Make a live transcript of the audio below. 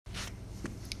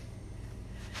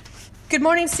Good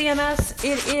morning, CMS.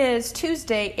 It is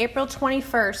Tuesday, April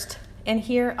 21st, and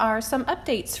here are some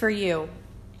updates for you.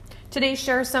 Today's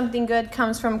Share Something Good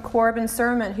comes from Corbin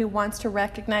Sermon, who wants to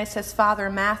recognize his father,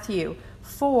 Matthew,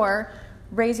 for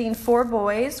raising 4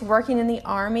 boys, working in the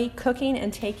Army, cooking,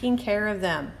 and taking care of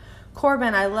them.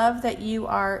 Corbin, I love that you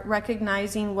are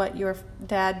recognizing what your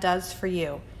dad does for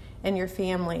you and your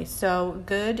family, so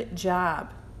good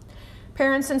job.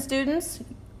 Parents and students,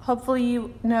 hopefully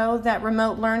you know that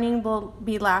remote learning will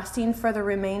be lasting for the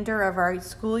remainder of our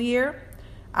school year.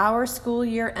 Our school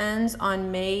year ends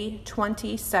on May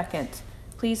 22nd.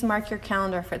 Please mark your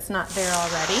calendar if it's not there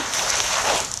already.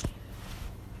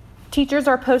 Teachers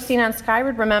are posting on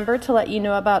Skyward, remember, to let you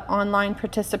know about online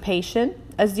participation.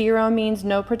 A 0 means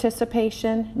no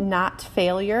participation, not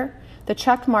failure. The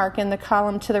check mark in the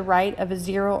column to the right of a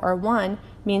 0 or 1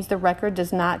 means the record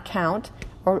does not count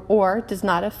or does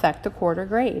not affect the quarter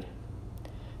grade.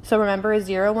 So remember, a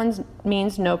 0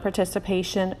 means no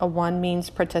participation, a 1 means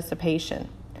participation.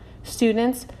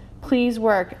 Students, please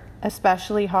work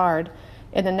especially hard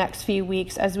in the next few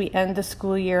weeks as we end the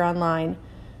school year online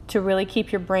to really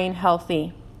keep your brain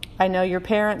healthy. I know your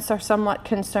parents are somewhat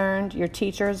concerned, your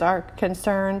teachers are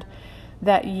concerned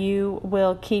that you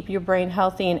will keep your brain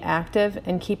healthy and active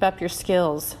and keep up your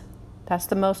skills. That's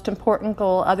the most important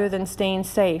goal other than staying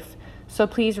safe. So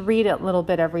please read a little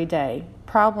bit every day,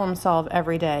 problem solve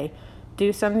every day,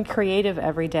 do something creative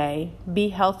every day, be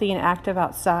healthy and active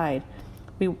outside.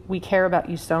 We care about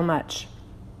you so much.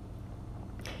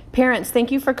 Parents, thank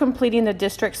you for completing the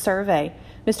district survey.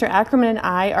 Mr. Ackerman and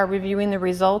I are reviewing the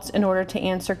results in order to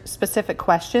answer specific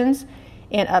questions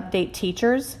and update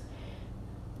teachers.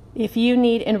 If you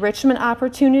need enrichment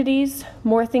opportunities,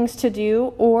 more things to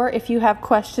do, or if you have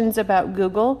questions about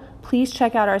Google, please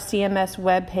check out our CMS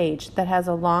webpage that has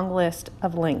a long list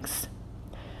of links.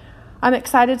 I'm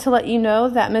excited to let you know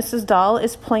that Mrs. Dahl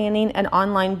is planning an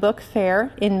online book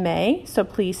fair in May, so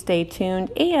please stay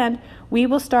tuned. And we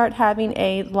will start having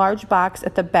a large box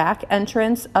at the back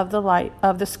entrance of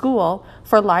the school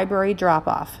for library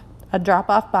drop-off. A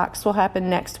drop-off box will happen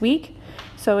next week.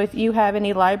 So if you have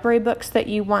any library books that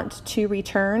you want to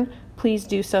return, please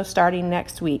do so starting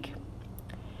next week.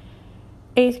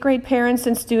 8th grade parents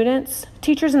and students,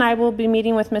 teachers and I will be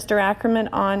meeting with Mr. Ackerman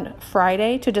on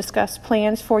Friday to discuss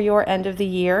plans for your end of the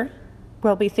year.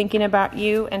 We'll be thinking about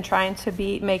you and trying to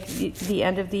make the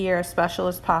end of the year as special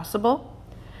as possible.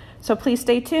 So please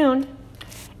stay tuned.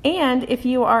 And if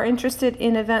you are interested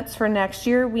in events for next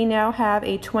year, we now have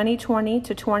a 2020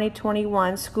 to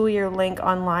 2021 school year link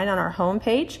online on our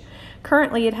homepage.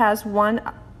 Currently, it has one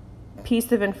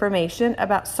piece of information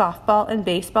about softball and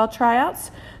baseball tryouts.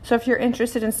 So if you're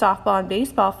interested in softball and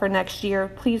baseball for next year,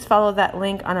 please follow that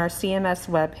link on our CMS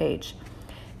webpage.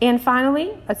 And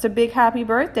finally, it's a big happy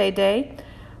birthday day.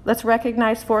 Let's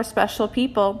recognize 4 special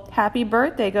people. Happy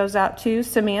birthday goes out to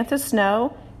Samantha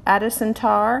Snow, Addison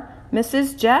Tarr,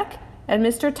 Mrs. Jack, and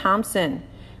Mr. Thompson.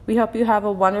 We hope you have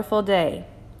a wonderful day.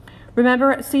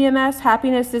 Remember, at CMS,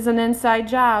 happiness is an inside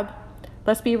job.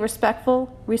 Let's be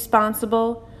respectful,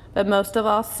 responsible, but most of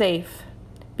all, safe.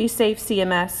 Be safe,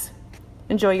 CMS.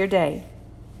 Enjoy your day.